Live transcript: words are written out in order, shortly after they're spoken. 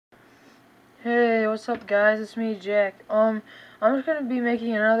what's up guys, it's me Jack. I'm just gonna be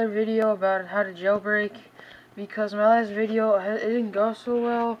making another video about how to jailbreak because my last video it didn't go so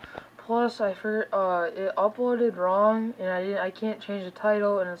well. Plus it uploaded wrong and I can't change the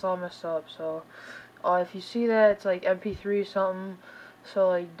title and it's all messed up. So if you see that it's like MP3 something, so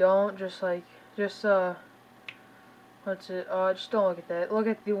like don't just just don't look at that. Look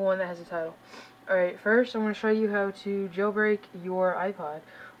at the one that has the title. Alright, first I'm going to show you how to jailbreak your iPod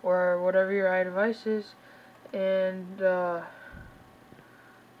or whatever your device is, and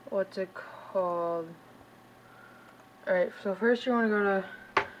what's it called? Alright, so first you want to go to,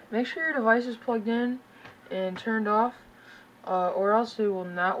 make sure your device is plugged in and turned off, or else it will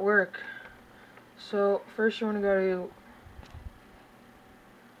not work. So first you want to go to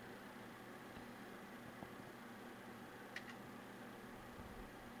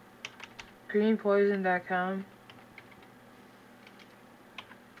greenpoison.com.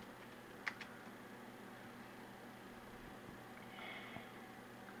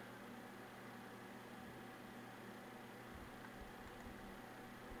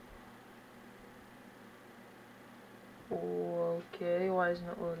 Okay, why isn't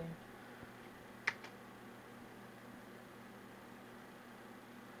it loading?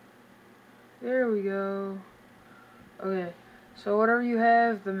 There we go. Okay, so whatever you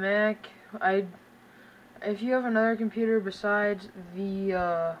have, the Mac, if you have another computer besides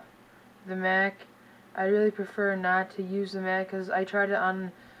the Mac, I really prefer not to use the Mac because I tried it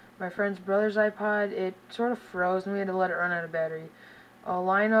on my friend's brother's iPod. It sort of froze and we had to let it run out of battery.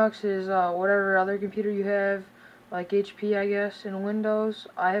 Linux is whatever other computer you have, like HP I guess, and Windows.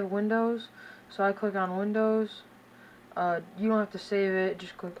 I have Windows, so I click on Windows. You don't have to save it,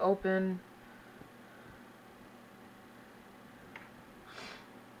 just click open.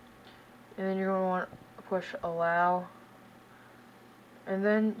 And then you're going to want to push allow. And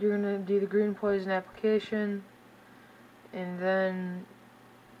then you're going to do the green poison application. And then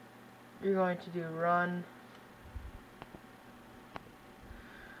you're going to do run.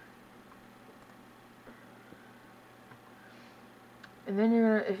 And then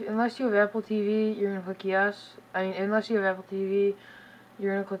you're going to, unless you have Apple TV, you're going to click yes. Unless you have Apple TV,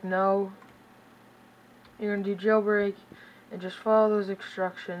 you're going to click no. You're going to do jailbreak. And just follow those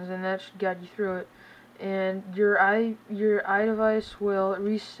instructions, and that should guide you through it. And your iDevice will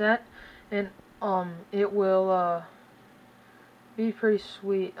reset, and it will be pretty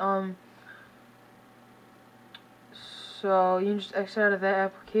sweet. So you can just exit out of that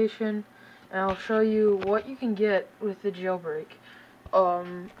application, and I'll show you what you can get with the jailbreak.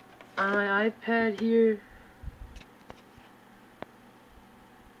 On my iPad here.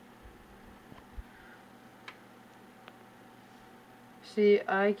 See,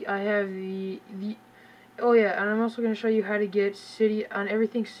 I have oh yeah, and I'm also going to show you how to get Cydia on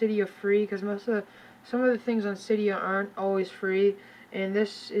everything Cydia free, because some of the things on Cydia aren't always free, and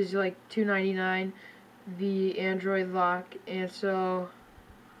this is like $2.99, the Android lock, and so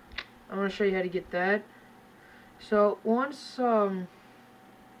I'm going to show you how to get that. So once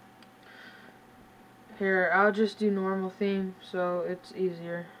here, I'll just do normal theme so it's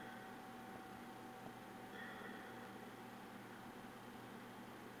easier.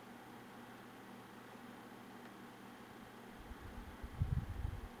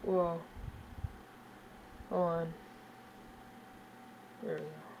 Whoa. Hold on. There we go.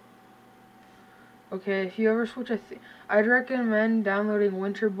 Okay, if you ever switch, I'd recommend downloading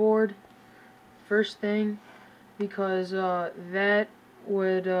Winterboard first thing, because that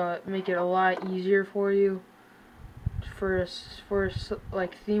would make it a lot easier for you for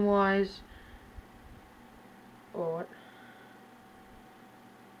like theme wise. Oh, what?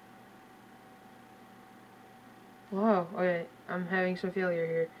 Wow, okay, I'm having some failure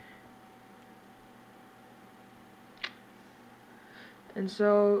here. And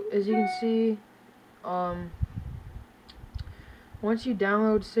so, as you can see, once you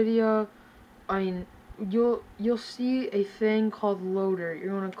download Cydia, you'll see a thing called Loader.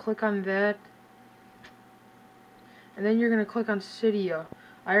 You're going to click on that, and then you're going to click on Cydia.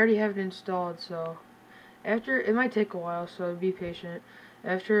 I already have it installed, so it might take a while, so be patient.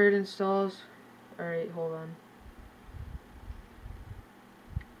 After it installs, alright, hold on.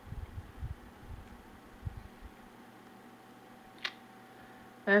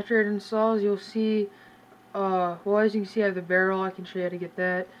 After it installs, you'll see, well, as you can see, I have the barrel. I can show you how to get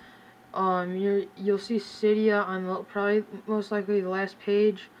that. You'll see Cydia on probably most likely the last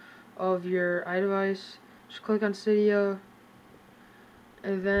page of your iDevice. Just click on Cydia,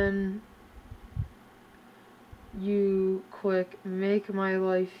 and then you click Make My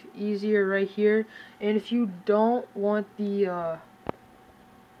Life Easier right here. And if you don't want the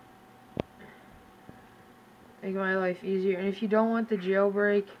make my life easier. And if you don't want the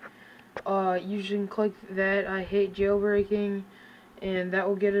jailbreak, you can click that I hate jailbreaking, and that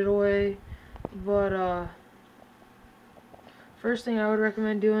will get it away. But first thing I would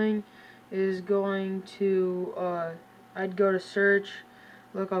recommend doing is going to I'd go to search,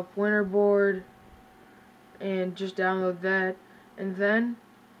 look up Winterboard, and just download that. And then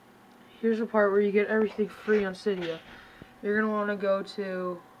here's the part where you get everything free on Cydia. You're gonna want to go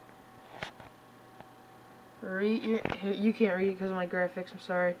to you can't read it because of my graphics. I'm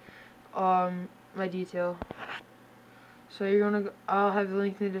sorry. My detail. So you're gonna I'll have the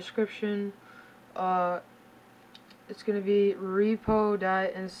link in the description. It's gonna be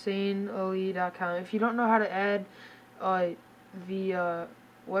repo.insanely.com. If you don't know how to add the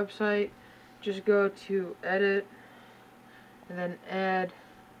website, just go to edit and then add,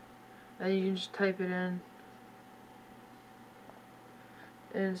 and you can just type it in.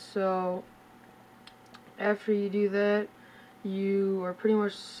 And so after you do that, you are pretty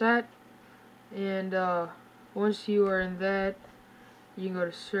much set. And once you are in that, you can go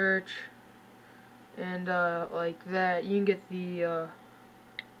to search, and like that, you can get the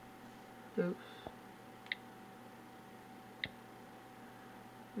oops.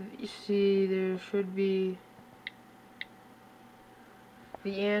 You see, there should be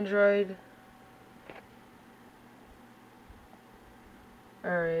the Android.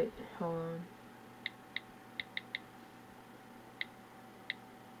 Alright, hold on.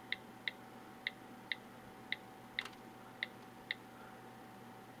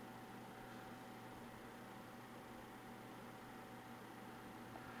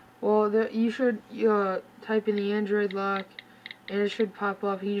 Well, you should type in the Android lock, and it should pop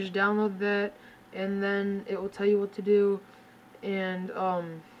up. You just download that, and then it will tell you what to do. And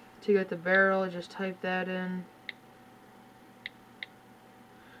to get the barrel, just type that in,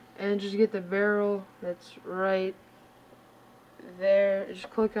 and just get the barrel that's right there.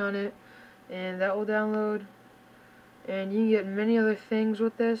 Just click on it, and that will download. And you can get many other things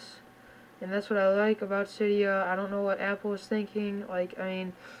with this, and that's what I like about Cydia. I don't know what Apple was thinking. Like, I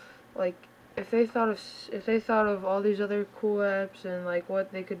mean, like, if they thought of all these other cool apps and like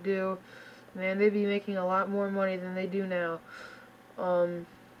what they could do, man, they'd be making a lot more money than they do now.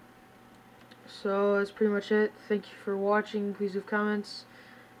 So that's pretty much it. Thank you for watching. Please leave comments,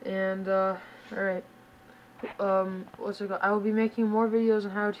 and alright. What's it called? I will be making more videos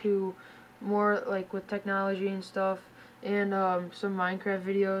on how to, more like with technology and stuff, and some Minecraft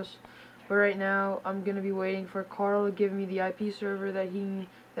videos. But right now, I'm gonna be waiting for Carl to give me the IP server that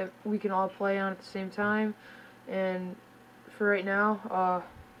we can all play on at the same time. And for right now,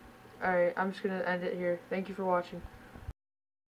 alright, I'm just gonna end it here. Thank you for watching.